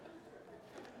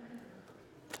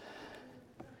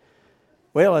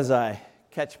Well, as I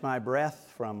catch my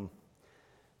breath from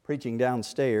preaching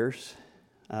downstairs,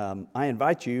 I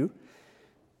invite you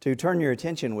to turn your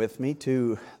attention with me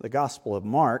to the Gospel of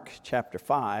Mark, chapter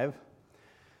 5.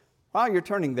 While you're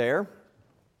turning there,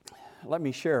 let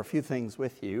me share a few things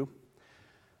with you.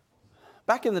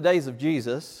 Back in the days of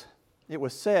Jesus, it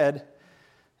was said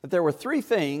that there were three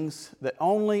things that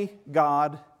only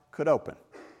God could open.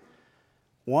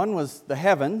 One was the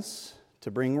heavens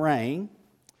to bring rain.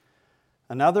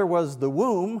 Another was the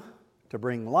womb to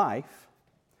bring life.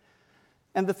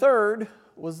 And the third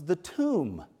was the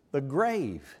tomb, the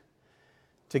grave,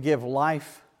 to give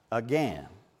life again.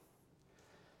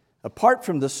 Apart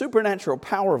from the supernatural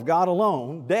power of God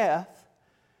alone, death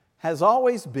has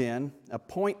always been a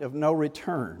point of no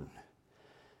return,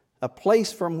 a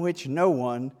place from which no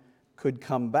one could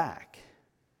come back.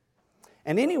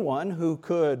 And anyone who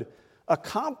could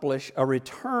accomplish a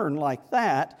return like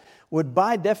that would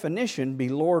by definition be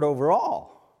Lord over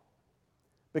all,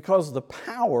 because the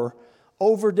power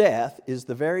over death is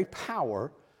the very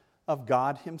power of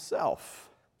God Himself.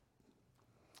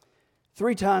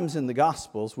 3 times in the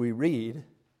Gospels we read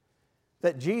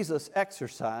that Jesus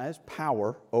exercised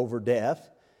power over death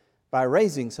by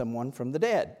raising someone from the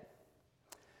dead.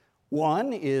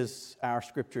 One is our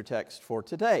scripture text for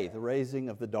today, the raising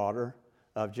of the daughter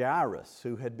of Jairus,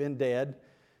 who had been dead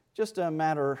just a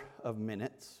matter of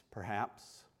minutes,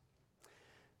 perhaps.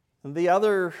 The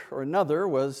other, or another,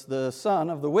 was the son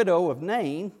of the widow of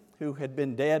Nain, who had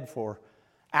been dead for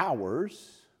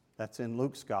hours. That's in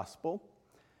Luke's Gospel.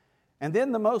 And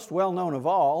then the most well-known of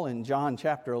all, in John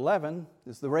chapter 11,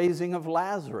 is the raising of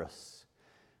Lazarus,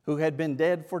 who had been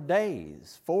dead for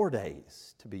days, 4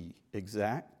 days to be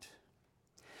exact.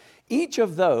 Each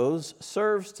of those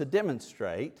serves to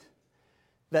demonstrate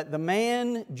that the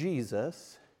man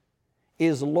Jesus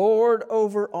is Lord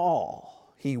over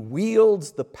all. He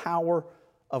wields the power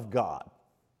of God.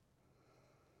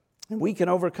 And we can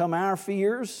overcome our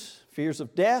fears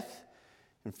of death,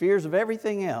 and fears of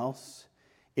everything else,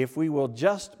 if we will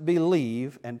just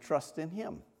believe and trust in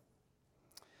Him.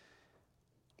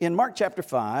 In Mark chapter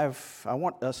 5, I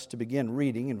want us to begin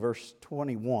reading in verse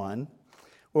 21.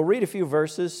 We'll read a few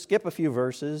verses, skip a few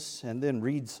verses, and then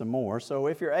read some more. So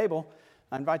if you're able,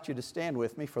 I invite you to stand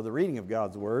with me for the reading of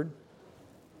God's Word.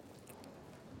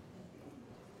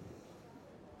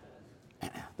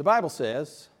 The Bible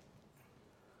says,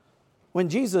 "When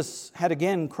Jesus had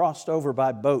again crossed over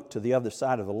by boat to the other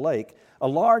side of the lake, a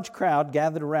large crowd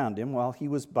gathered around Him while He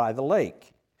was by the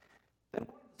lake. Then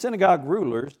synagogue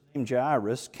rulers named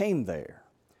Jairus came there.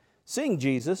 Seeing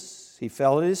Jesus, he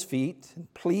fell at His feet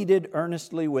and pleaded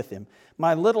earnestly with Him,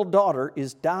 'My little daughter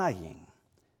is dying.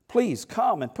 Please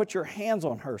come and put your hands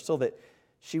on her so that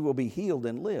she will be healed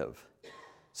and live.'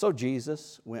 So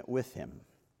Jesus went with him.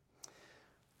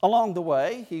 Along the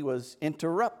way, he was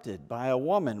interrupted by a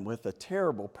woman with a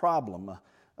terrible problem,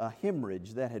 a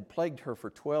hemorrhage that had plagued her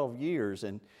for 12 years.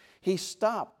 And he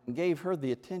stopped and gave her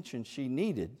the attention she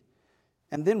needed.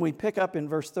 And then we pick up in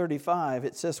verse 35.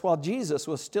 It says, while Jesus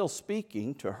was still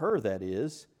speaking, to her that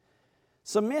is,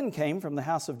 some men came from the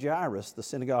house of Jairus, the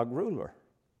synagogue ruler.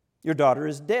 'Your daughter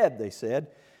is dead,' they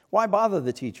said. 'Why bother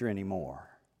the teacher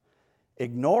anymore?'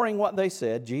 Ignoring what they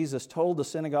said, Jesus told the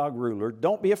synagogue ruler,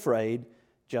 'Don't be afraid,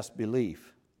 just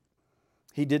believe.'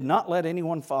 He did not let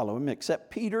anyone follow him except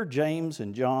Peter, James,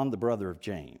 and John, the brother of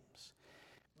James.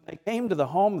 When they came to the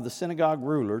home of the synagogue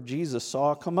ruler, Jesus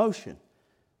saw a commotion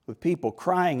with people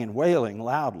crying and wailing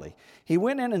loudly. He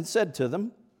went in and said to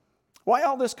them, 'Why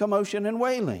all this commotion and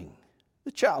wailing?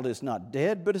 The child is not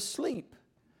dead, but asleep.'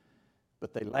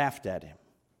 But they laughed at him.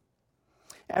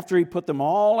 After he put them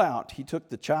all out, he took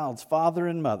the child's father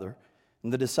and mother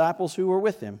and the disciples who were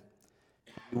with him.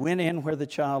 He went in where the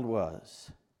child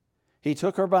was. He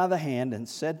took her by the hand and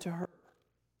said to her,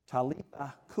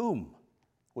 'Talitha cum,'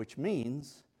 which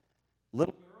means,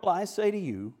 'Little girl, I say to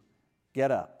you,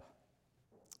 get up.'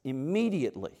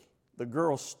 Immediately, the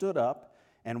girl stood up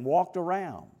and walked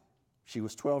around. She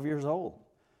was 12 years old.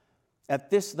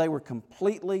 At this, they were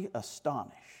completely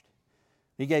astonished.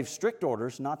 He gave strict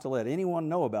orders not to let anyone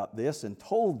know about this and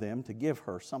told them to give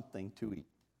her something to eat."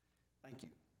 Thank you.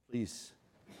 Please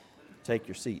take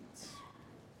your seats.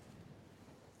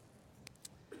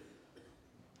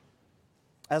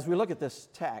 As we look at this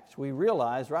text, we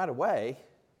realize right away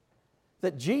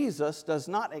that Jesus does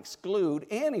not exclude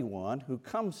anyone who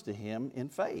comes to Him in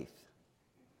faith.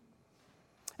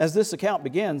 As this account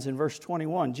begins in verse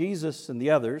 21, Jesus and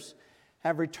the others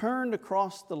have returned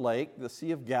across the lake, the Sea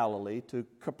of Galilee, to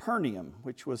Capernaum,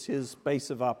 which was His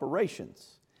base of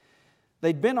operations.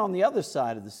 They'd been on the other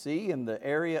side of the sea in the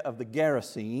area of the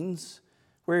Gerasenes,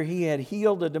 where he had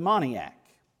healed a demoniac.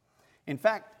 In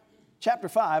fact, chapter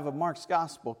 5 of Mark's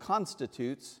Gospel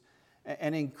constitutes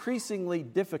an increasingly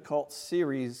difficult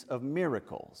series of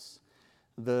miracles.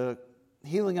 The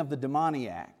healing of the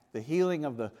demoniac, the healing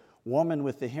of the woman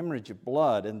with the hemorrhage of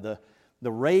blood, and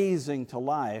the raising to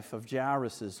life of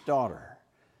Jairus' daughter.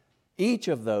 Each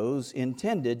of those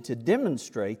intended to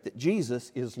demonstrate that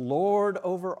Jesus is Lord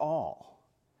over all.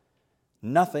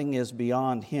 Nothing is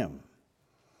beyond him.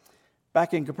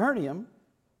 Back in Capernaum,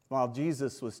 while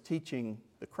Jesus was teaching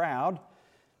the crowd,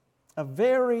 a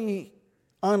very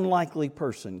unlikely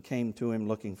person came to him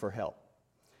looking for help.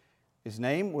 His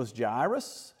name was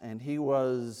Jairus, and he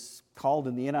was called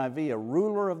in the NIV a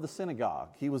ruler of the synagogue.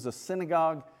 He was a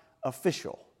synagogue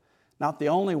official. Not the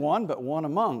only one, but one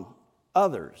among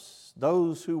others,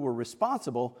 those who were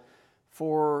responsible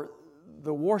for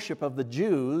the worship of the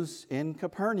Jews in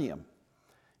Capernaum.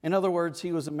 In other words,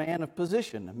 he was a man of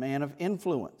position, a man of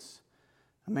influence,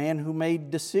 a man who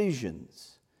made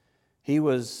decisions. He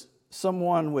was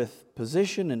someone with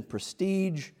position and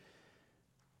prestige,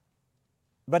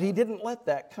 but he didn't let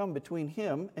that come between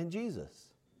him and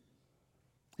Jesus.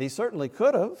 He certainly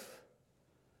could have.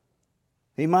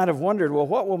 He might have wondered, well,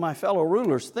 what will my fellow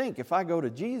rulers think if I go to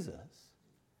Jesus?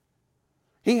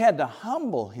 He had to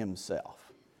humble himself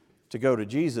to go to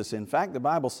Jesus. In fact, the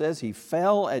Bible says he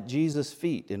fell at Jesus'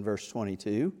 feet in verse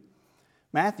 22.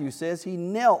 Matthew says he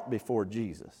knelt before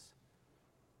Jesus.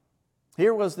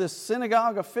 Here was this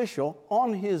synagogue official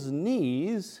on his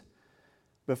knees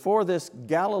before this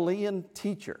Galilean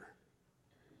teacher.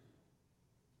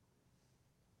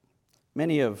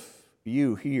 Many of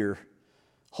you here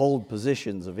hold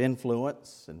positions of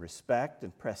influence and respect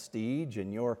and prestige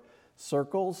in your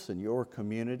circles and your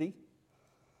community.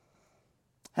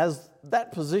 Has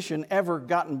that position ever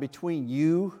gotten between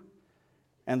you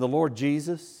and the Lord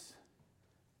Jesus?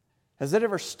 Has it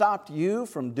ever stopped you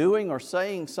from doing or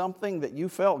saying something that you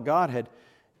felt God had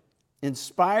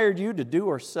inspired you to do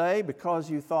or say because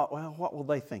you thought, well, what will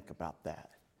they think about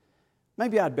that?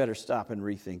 Maybe I'd better stop and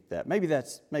rethink that. Maybe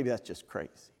that's just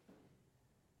crazy.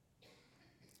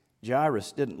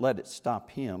 Jairus didn't let it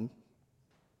stop him.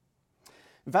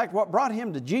 In fact, what brought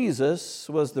him to Jesus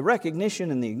was the recognition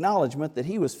and the acknowledgement that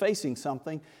he was facing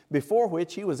something before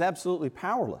which he was absolutely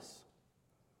powerless.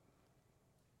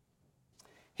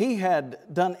 He had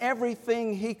done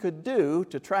everything he could do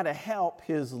to try to help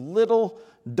his little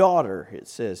daughter, it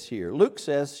says here. Luke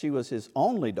says she was his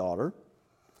only daughter,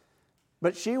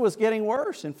 but she was getting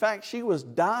worse. In fact, she was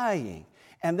dying,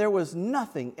 and there was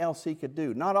nothing else he could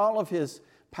do. Not all of his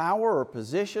power or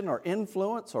position or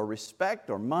influence or respect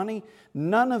or money,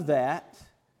 none of that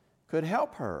could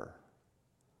help her.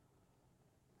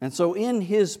 And so in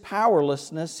his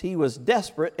powerlessness, he was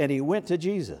desperate and he went to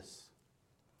Jesus.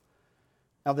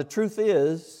 Now the truth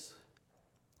is,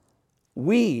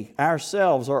 we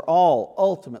ourselves are all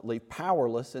ultimately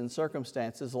powerless in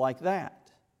circumstances like that.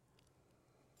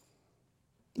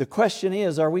 The question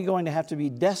is, are we going to have to be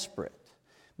desperate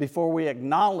before we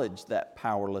acknowledge that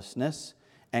powerlessness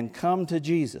and come to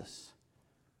Jesus,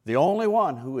 the only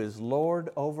one who is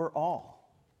Lord over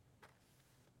all?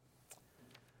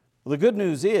 Well, the good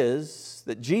news is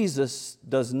that Jesus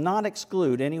does not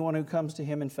exclude anyone who comes to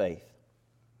him in faith.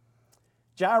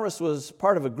 Jairus was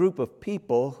part of a group of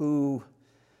people who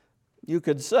you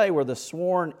could say were the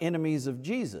sworn enemies of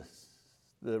Jesus,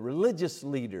 the religious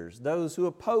leaders, those who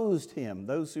opposed him,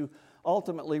 those who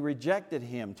ultimately rejected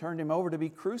him, turned him over to be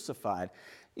crucified.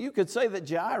 You could say that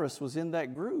Jairus was in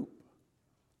that group.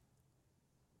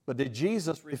 But did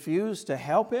Jesus refuse to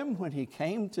help him when he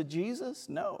came to Jesus?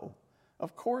 No,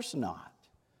 of course not.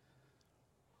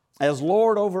 As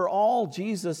Lord over all,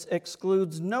 Jesus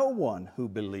excludes no one who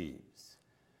believes,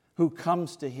 who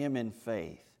comes to him in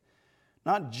faith.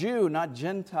 Not Jew, not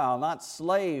Gentile, not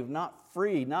slave, not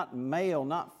free, not male,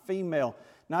 not female,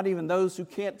 not even those who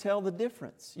can't tell the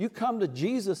difference. You come to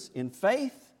Jesus in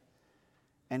faith,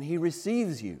 and he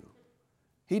receives you.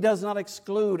 He does not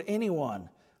exclude anyone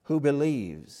who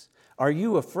believes. Are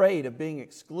you afraid of being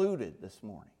excluded this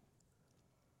morning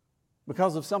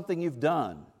because of something you've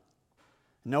done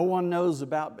no one knows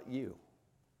about but you?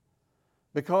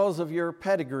 Because of your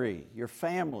pedigree, your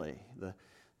family,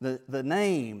 the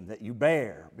name that you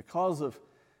bear, because of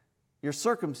your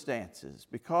circumstances,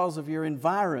 because of your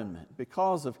environment,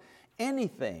 because of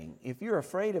anything. If you're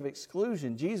afraid of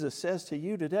exclusion, Jesus says to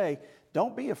you today,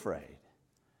 don't be afraid.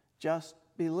 Just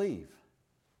believe.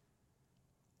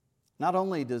 Not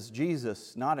only does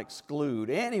Jesus not exclude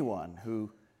anyone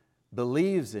who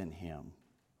believes in him,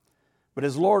 but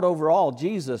as Lord over all,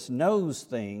 Jesus knows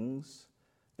things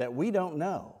that we don't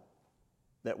know,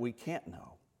 that we can't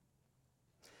know.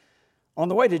 On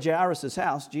the way to Jairus'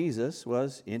 house, Jesus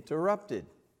was interrupted.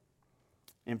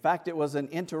 In fact, it was an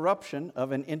interruption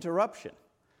of an interruption.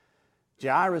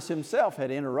 Jairus himself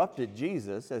had interrupted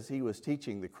Jesus as he was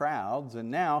teaching the crowds, and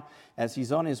now, as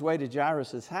he's on his way to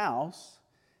Jairus' house,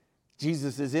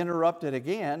 Jesus is interrupted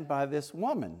again by this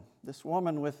woman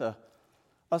with a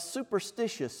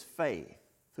superstitious faith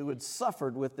who had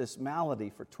suffered with this malady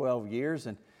for 12 years.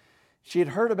 And she had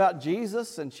heard about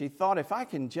Jesus, and she thought, if I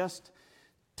can just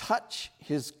touch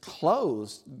his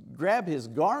clothes, grab his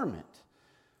garment,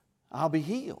 I'll be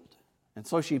healed. And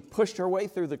so she pushed her way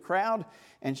through the crowd,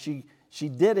 and she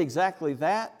did exactly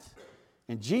that.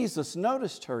 And Jesus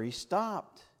noticed her. He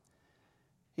stopped.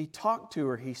 He talked to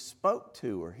her. He spoke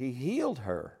to her. He healed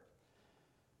her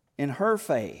in her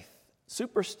faith,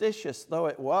 superstitious though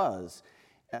it was,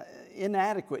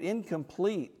 inadequate,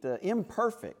 incomplete,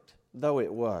 imperfect though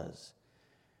it was.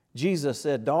 Jesus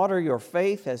said, "Daughter, your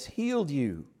faith has healed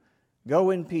you. Go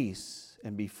in peace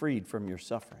and be freed from your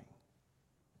suffering."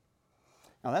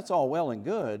 Now that's all well and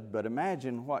good, but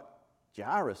imagine what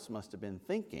Jairus must have been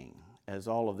thinking as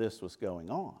all of this was going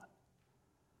on.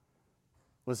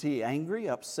 Was he angry,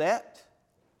 upset,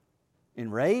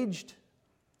 enraged?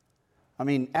 I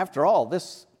mean, after all,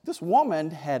 this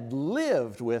woman had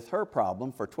lived with her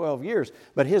problem for 12 years,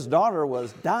 but his daughter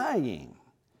was dying.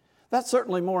 That's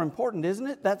certainly more important, isn't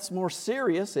it? That's more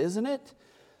serious, isn't it?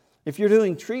 If you're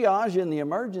doing triage in the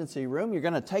emergency room, you're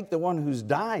going to take the one who's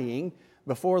dying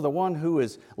before the one who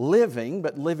is living,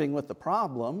 but living with the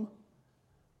problem.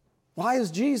 Why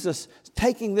is Jesus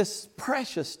taking this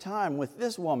precious time with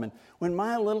this woman when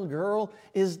my little girl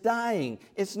is dying?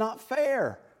 It's not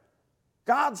fair.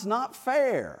 God's not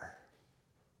fair.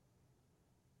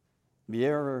 Do you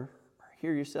ever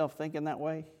hear yourself thinking that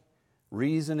way?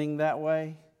 Reasoning that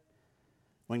way?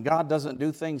 When God doesn't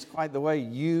do things quite the way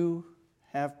you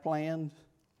have planned?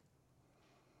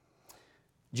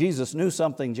 Jesus knew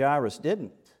something Jairus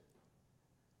didn't.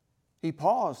 He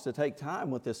paused to take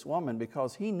time with this woman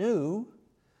because he knew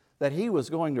that he was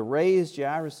going to raise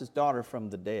Jairus' daughter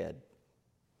from the dead.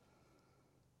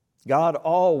 God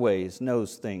always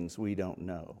knows things we don't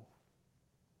know.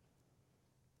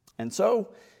 And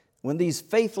so, when these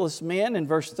faithless men in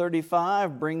verse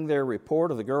 35 bring their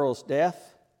report of the girl's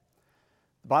death,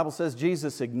 the Bible says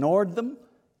Jesus ignored them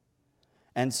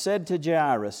and said to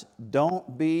Jairus,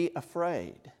 "Don't be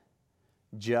afraid,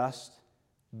 just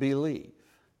believe."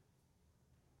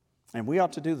 And we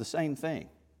ought to do the same thing.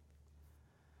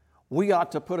 We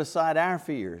ought to put aside our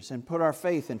fears and put our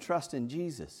faith and trust in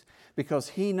Jesus because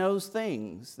He knows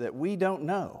things that we don't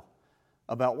know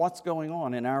about what's going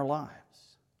on in our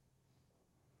lives.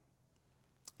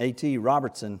 A.T.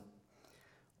 Robertson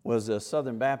was a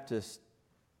Southern Baptist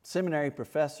seminary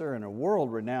professor and a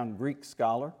world-renowned Greek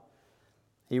scholar.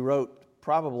 He wrote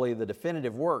probably the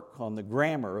definitive work on the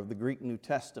grammar of the Greek New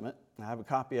Testament. I have a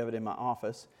copy of it in my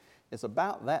office. It's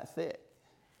about that thick.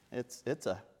 It's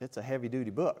a heavy-duty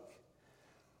book.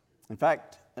 In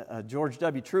fact, George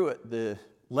W. Truett, the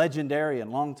legendary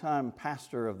and longtime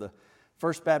pastor of the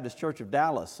First Baptist Church of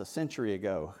Dallas a century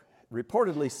ago,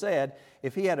 reportedly said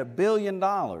if he had $1 billion,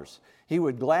 he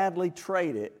would gladly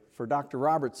trade it for Dr.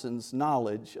 Robertson's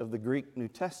knowledge of the Greek New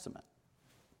Testament.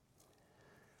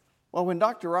 Well, when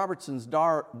Dr. Robertson's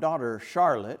daughter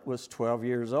Charlotte was 12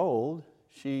 years old,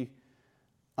 she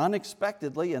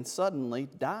unexpectedly and suddenly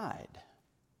died.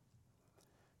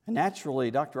 And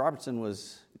naturally, Dr. Robertson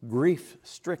was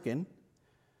grief-stricken.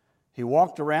 He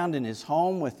walked around in his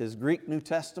home with his Greek New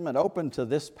Testament open to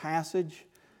this passage,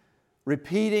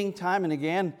 repeating time and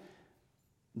again,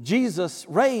 Jesus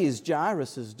raised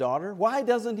Jairus' daughter. Why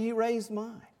doesn't He raise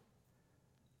mine?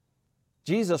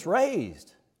 Jesus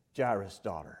raised Jairus'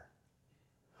 daughter.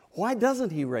 Why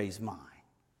doesn't He raise mine?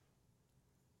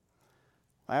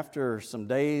 After some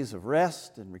days of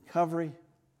rest and recovery,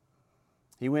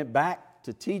 he went back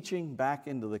to teaching, back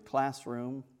into the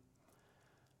classroom.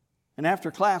 And after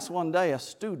class one day, a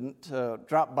student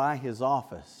dropped by his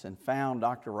office and found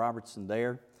Dr. Robertson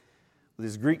there with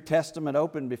his Greek Testament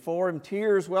open before him,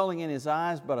 tears welling in his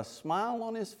eyes, but a smile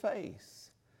on his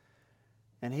face.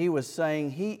 And he was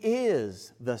saying, "He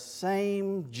is the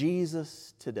same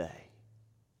Jesus today."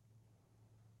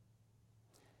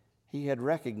 He had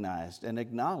recognized and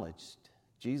acknowledged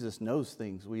Jesus knows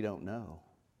things we don't know.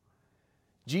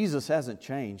 Jesus hasn't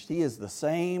changed. He is the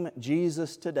same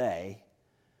Jesus today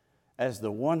as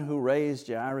the one who raised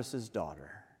Jairus'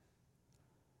 daughter.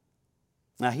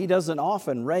 Now, He doesn't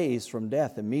often raise from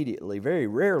death immediately, very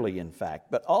rarely in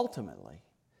fact, but ultimately,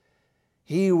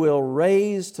 He will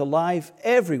raise to life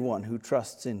everyone who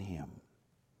trusts in Him.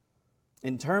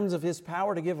 In terms of His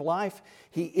power to give life,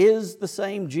 He is the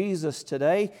same Jesus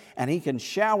today, and He can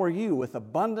shower you with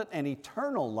abundant and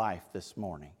eternal life this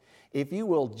morning if you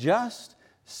will just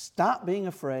stop being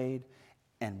afraid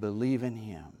and believe in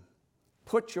Him.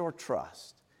 Put your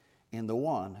trust in the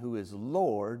one who is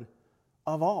Lord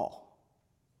of all.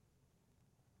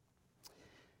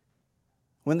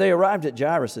 When they arrived at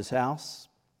Jairus' house,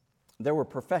 there were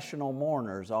professional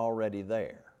mourners already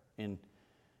there. In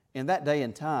that day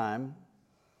and time,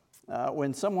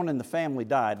 when someone in the family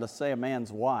died, let's say a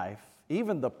man's wife,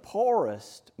 even the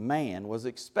poorest man was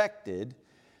expected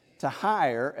to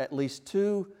hire at least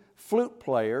 2 flute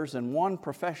players and 1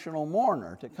 professional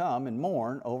mourner to come and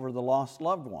mourn over the lost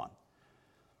loved one.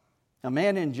 A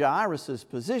man in Jairus'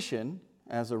 position,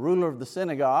 as a ruler of the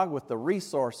synagogue with the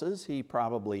resources he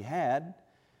probably had,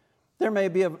 there may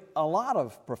be a lot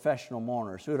of professional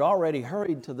mourners who had already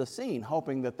hurried to the scene,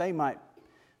 hoping that they might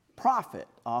profit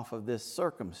off of this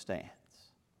circumstance.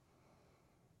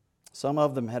 Some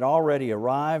of them had already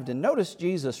arrived, and notice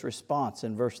Jesus' response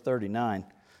in verse 39.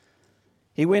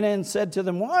 He went in and said to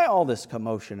them, "Why all this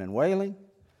commotion and wailing?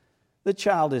 The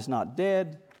child is not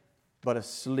dead, but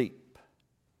asleep."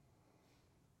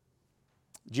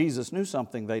 Jesus knew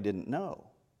something they didn't know.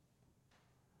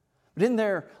 But in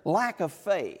their lack of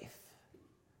faith,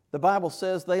 the Bible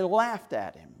says they laughed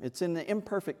at Him. It's in the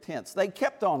imperfect tense. They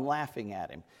kept on laughing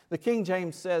at Him. The King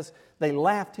James says they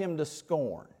laughed Him to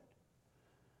scorn,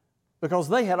 because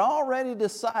they had already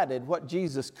decided what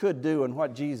Jesus could do and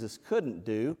what Jesus couldn't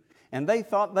do. And they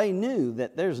thought they knew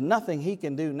that there's nothing He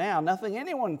can do now, nothing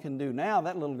anyone can do now.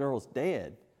 That little girl's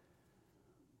dead.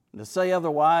 And to say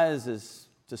otherwise is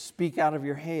to speak out of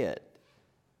your head.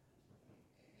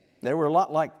 They were a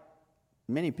lot like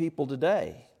many people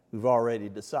today who've already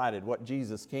decided what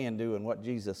Jesus can do and what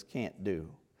Jesus can't do.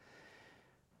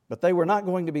 But they were not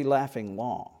going to be laughing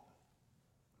long.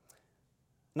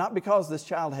 Not because this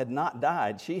child had not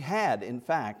died. She had, in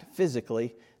fact,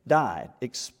 physically died,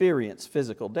 experienced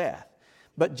physical death.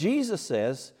 But Jesus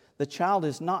says the child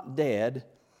is not dead,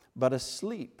 but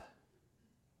asleep.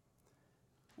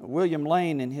 William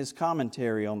Lane, in his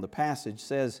commentary on the passage,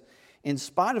 says, in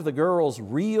spite of the girl's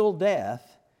real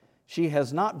death, she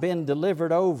has not been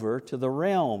delivered over to the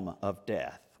realm of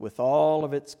death with all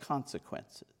of its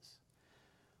consequences.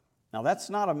 Now, that's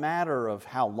not a matter of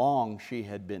how long she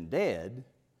had been dead,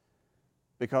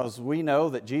 because we know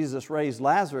that Jesus raised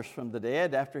Lazarus from the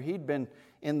dead after he'd been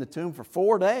in the tomb for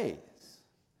 4 days.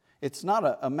 It's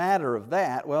not a matter of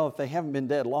that. Well, if they haven't been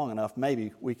dead long enough,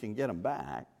 maybe we can get them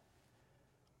back.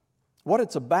 What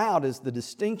it's about is the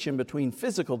distinction between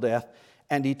physical death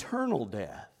and eternal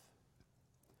death.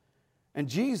 And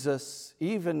Jesus,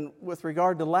 even with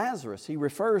regard to Lazarus, He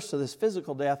refers to this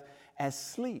physical death as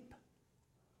sleep.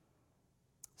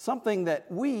 Something that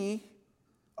we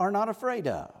are not afraid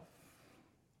of.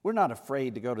 We're not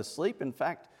afraid to go to sleep. In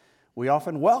fact, we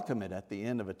often welcome it at the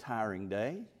end of a tiring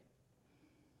day.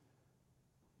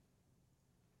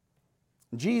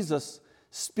 Jesus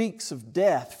speaks of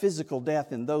death, physical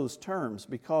death, in those terms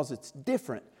because it's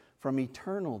different from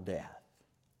eternal death.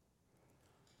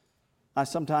 I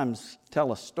sometimes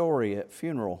tell a story at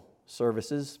funeral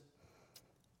services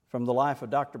from the life of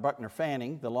Dr. Buckner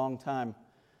Fanning, the longtime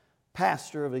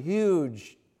pastor of a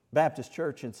huge Baptist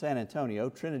church in San Antonio,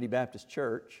 Trinity Baptist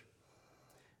Church.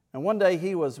 And one day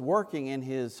he was working in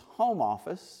his home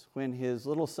office when his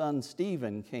little son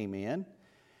Stephen came in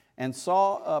and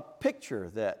saw a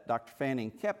picture that Dr.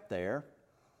 Fanning kept there.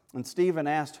 And Stephen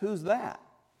asked, "Who's that?"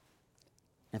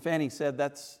 And Fanning said,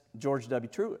 "That's George W.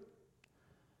 Truett."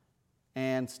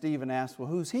 And Stephen asked, "Well,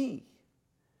 who's he?"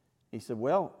 He said,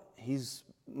 "Well, he's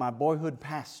my boyhood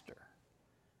pastor."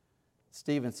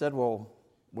 Stephen said, "Well,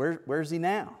 where's he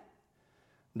now?"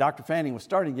 Dr. Fanning was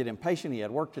starting to get impatient. He had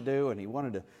work to do, and he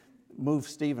wanted to move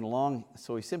Stephen along.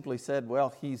 So he simply said,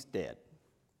 "Well, he's dead."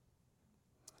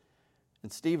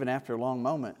 And Stephen, after a long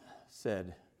moment,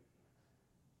 said,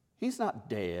 "He's not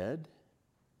dead.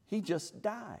 He just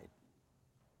died."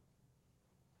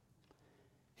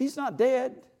 He's not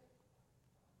dead.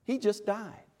 He just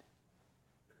died.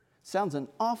 Sounds an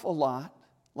awful lot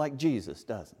like Jesus,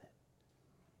 doesn't it?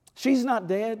 She's not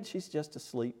dead. She's just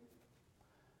asleep.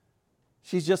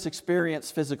 She's just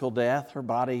experienced physical death. Her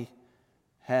body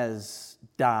has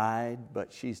died,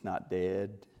 but she's not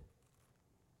dead.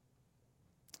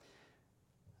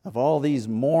 Of all these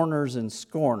mourners and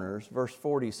scorners, verse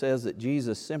 40 says that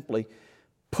Jesus simply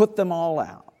put them all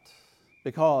out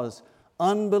because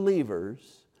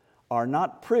unbelievers are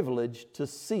not privileged to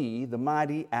see the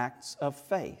mighty acts of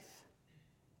faith.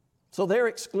 So they're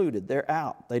excluded. They're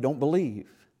out. They don't believe.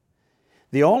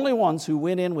 The only ones who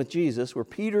went in with Jesus were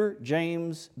Peter,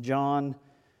 James, John,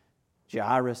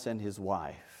 Jairus, and his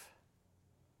wife.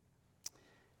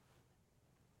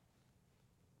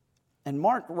 And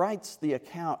Mark writes the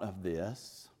account of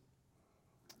this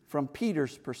from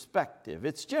Peter's perspective.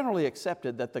 It's generally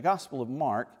accepted that the Gospel of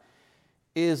Mark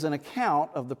is an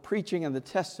account of the preaching and the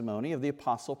testimony of the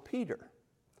Apostle Peter.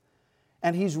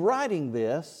 And he's writing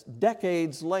this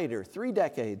decades later, 3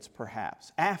 decades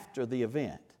perhaps, after the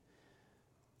event.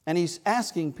 And he's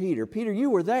asking Peter, Peter, you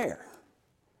were there.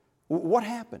 What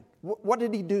happened? What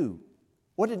did he do?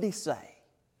 What did he say?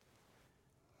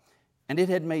 And it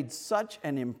had made such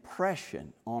an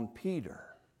impression on Peter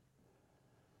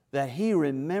that he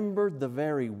remembered the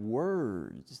very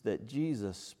words that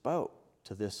Jesus spoke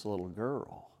to this little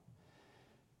girl.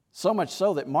 So much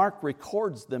so that Mark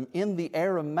records them in the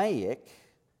Aramaic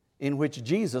in which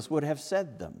Jesus would have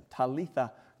said them,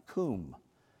 Talitha cum.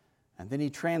 And then he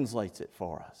translates it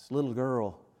for us, little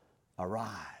girl, arise.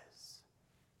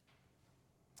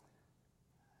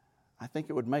 I think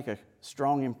it would make a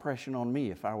strong impression on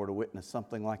me if I were to witness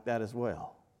something like that as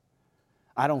well.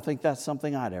 I don't think that's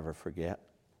something I'd ever forget.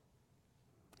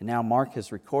 And now Mark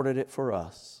has recorded it for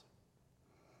us.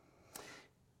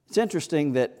 It's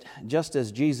interesting that just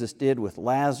as Jesus did with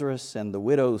Lazarus and the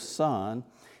widow's son,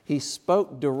 he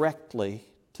spoke directly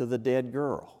to the dead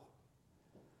girl.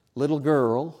 Little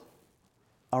girl,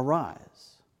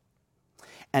 arise.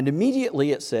 And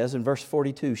immediately it says in verse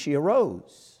 42, she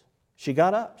arose. She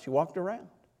got up. She walked around.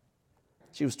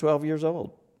 She was 12 years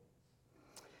old.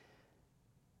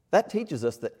 That teaches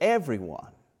us that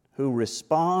everyone who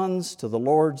responds to the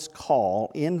Lord's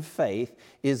call in faith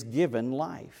is given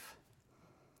life.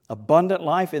 Abundant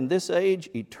life in this age,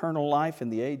 eternal life in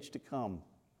the age to come.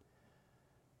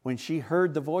 When she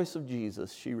heard the voice of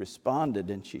Jesus, she responded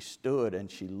and she stood and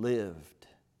she lived.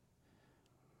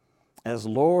 As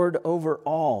Lord over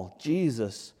all,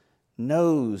 Jesus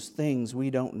knows things we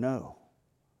don't know.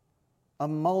 A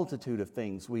multitude of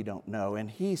things we don't know.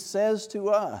 And He says to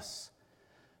us,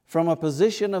 from a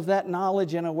position of that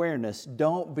knowledge and awareness,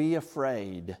 don't be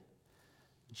afraid.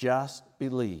 Just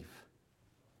believe.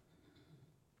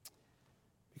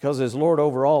 Because as Lord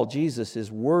over all, Jesus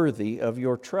is worthy of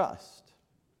your trust.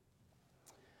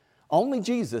 Only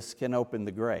Jesus can open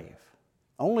the grave.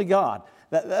 Only God.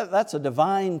 That's a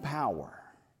divine power.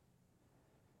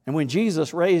 And when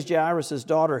Jesus raised Jairus'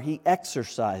 daughter, He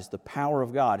exercised the power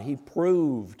of God. He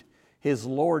proved His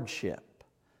lordship.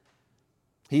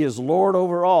 He is Lord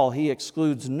over all. He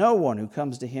excludes no one who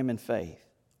comes to Him in faith,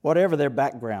 whatever their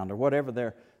background or whatever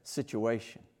their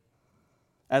situation.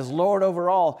 As Lord over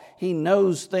all, He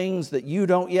knows things that you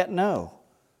don't yet know.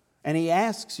 And He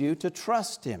asks you to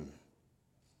trust Him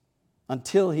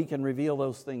until He can reveal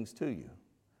those things to you.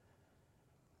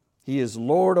 He is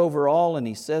Lord over all, and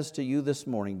He says to you this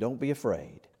morning, don't be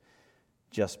afraid,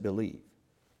 just believe.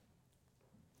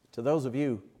 To those of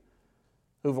you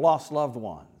who've lost loved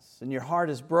ones, and your heart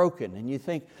is broken, and you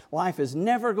think life is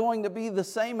never going to be the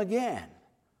same again,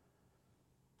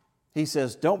 He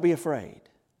says, don't be afraid,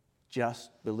 just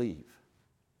believe.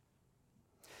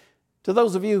 To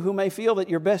those of you who may feel that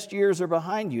your best years are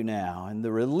behind you now, and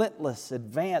the relentless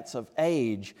advance of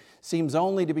age seems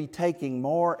only to be taking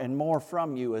more and more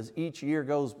from you as each year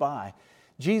goes by,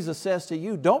 Jesus says to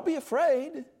you, don't be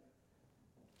afraid,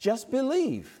 just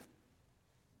believe.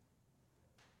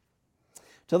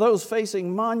 To those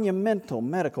facing monumental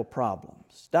medical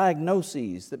problems,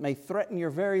 diagnoses that may threaten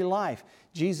your very life,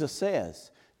 Jesus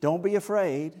says, don't be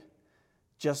afraid,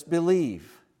 just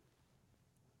believe.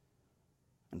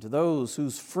 And to those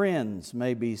whose friends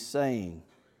may be saying,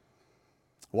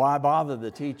 why bother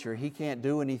the teacher? He can't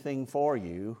do anything for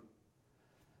you.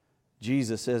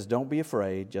 Jesus says, don't be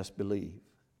afraid, just believe.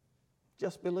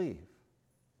 Just believe.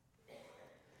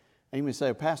 And you may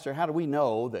say, Pastor, how do we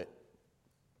know that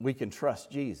we can trust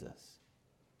Jesus?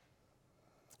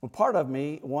 Well, part of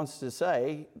me wants to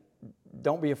say,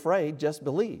 don't be afraid, just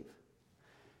believe.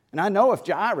 And I know if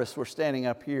Jairus were standing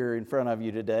up here in front of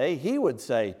you today, he would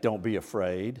say, don't be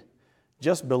afraid,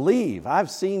 just believe. I've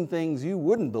seen things you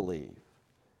wouldn't believe.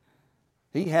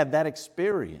 He had that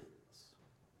experience.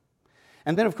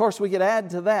 And then, of course, we could add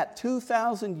to that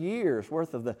 2,000 years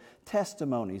worth of the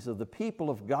testimonies of the people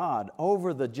of God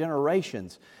over the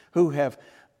generations who have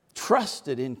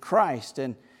trusted in Christ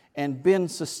and been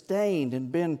sustained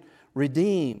and been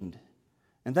redeemed.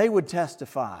 And they would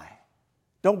testify,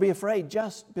 don't be afraid,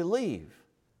 just believe.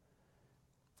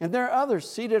 And there are others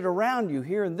seated around you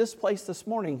here in this place this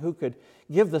morning who could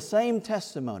give the same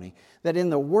testimony that in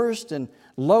the worst and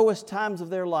lowest times of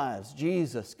their lives,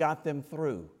 Jesus got them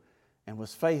through and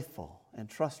was faithful and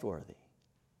trustworthy.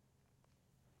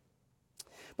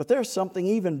 But there's something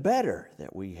even better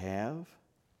that we have.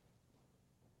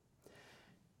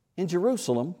 In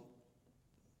Jerusalem,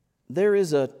 there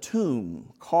is a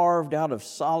tomb carved out of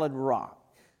solid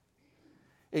rock.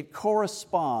 It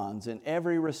corresponds in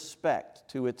every respect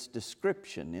to its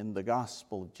description in the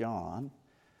Gospel of John.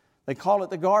 They call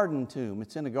it the Garden Tomb.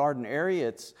 It's in a garden area.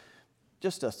 It's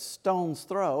just a stone's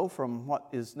throw from what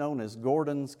is known as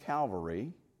Gordon's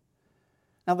Calvary.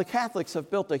 Now, the Catholics have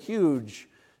built a huge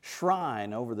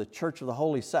shrine over the Church of the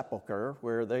Holy Sepulchre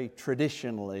where they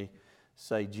traditionally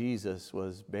say Jesus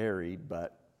was buried,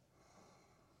 but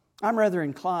I'm rather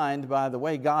inclined by the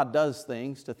way God does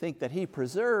things to think that He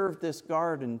preserved this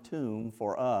garden tomb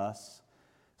for us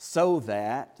so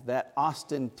that that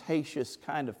ostentatious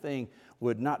kind of thing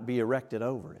would not be erected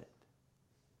over it.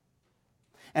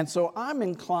 And so I'm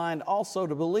inclined also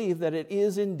to believe that it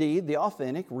is indeed the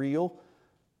authentic, real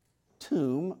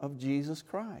tomb of Jesus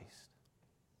Christ.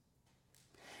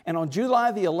 And on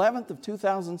July the 11th of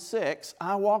 2006,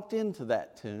 I walked into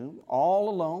that tomb all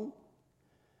alone.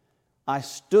 I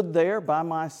stood there by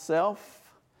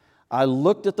myself. I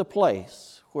looked at the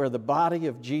place where the body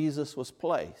of Jesus was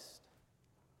placed.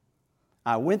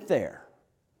 I went there.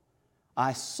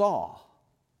 I saw.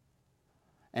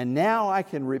 And now I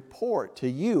can report to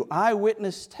you,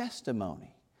 eyewitness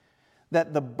testimony,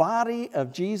 that the body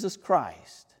of Jesus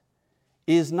Christ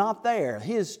is not there.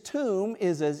 His tomb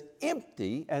is as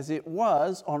empty as it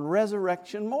was on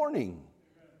resurrection morning.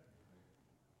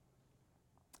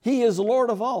 He is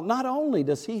Lord of all. Not only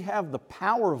does He have the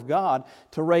power of God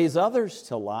to raise others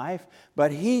to life,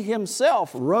 but He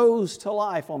Himself rose to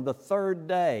life on the third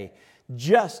day,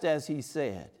 just as He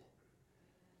said.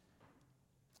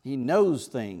 He knows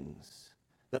things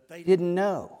that they didn't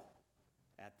know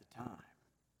at the time.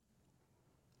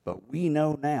 But we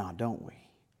know now, don't we?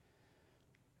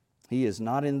 He is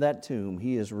not in that tomb.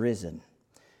 He is risen.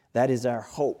 That is our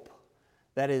hope.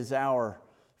 That is our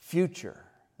future.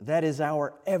 That is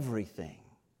our everything.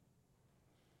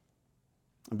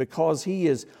 And because He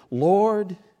is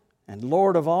Lord and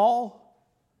Lord of all,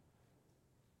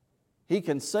 He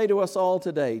can say to us all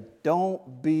today,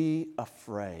 don't be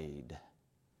afraid.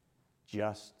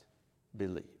 Just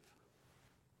believe.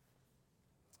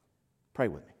 Pray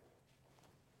with me.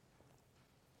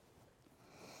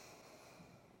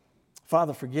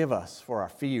 Father, forgive us for our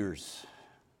fears,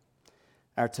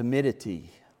 our timidity.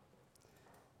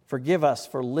 Forgive us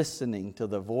for listening to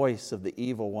the voice of the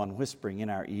evil one whispering in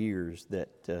our ears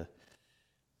that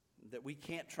we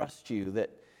can't trust You,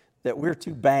 that we're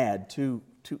too bad, too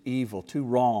evil, too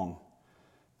wrong,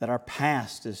 that our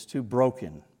past is too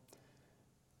broken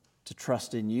to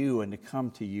trust in You and to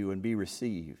come to You and be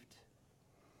received.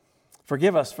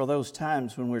 Forgive us for those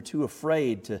times when we're too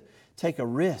afraid to take a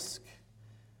risk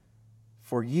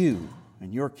for You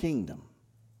and Your kingdom,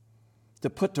 to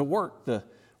put to work the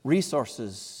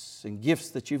resources and gifts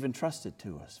that You've entrusted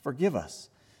to us. Forgive us.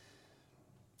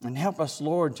 And help us,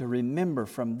 Lord, to remember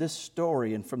from this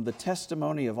story and from the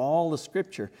testimony of all the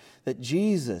Scripture that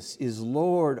Jesus is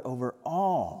Lord over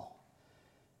all,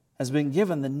 has been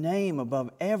given the name above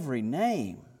every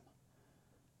name,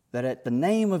 that at the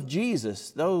name of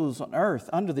Jesus, those on earth,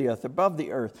 under the earth, above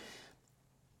the earth,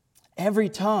 every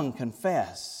tongue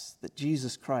confess that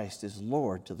Jesus Christ is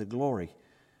Lord to the glory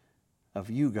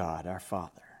of You, God, our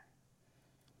Father.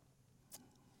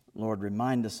 Lord,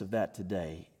 remind us of that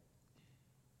today.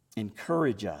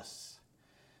 Encourage us,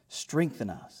 strengthen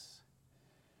us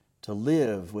to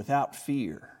live without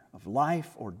fear of life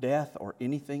or death or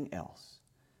anything else.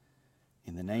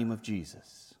 In the name of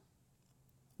Jesus,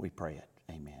 we pray it.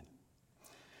 Amen.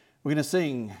 We're going to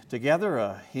sing together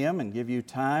a hymn and give you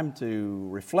time to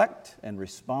reflect and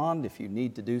respond. If you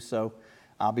need to do so,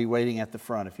 I'll be waiting at the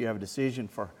front. If you have a decision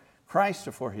for Christ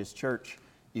or for His church,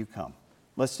 you come.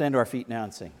 Let's stand to our feet now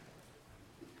and sing.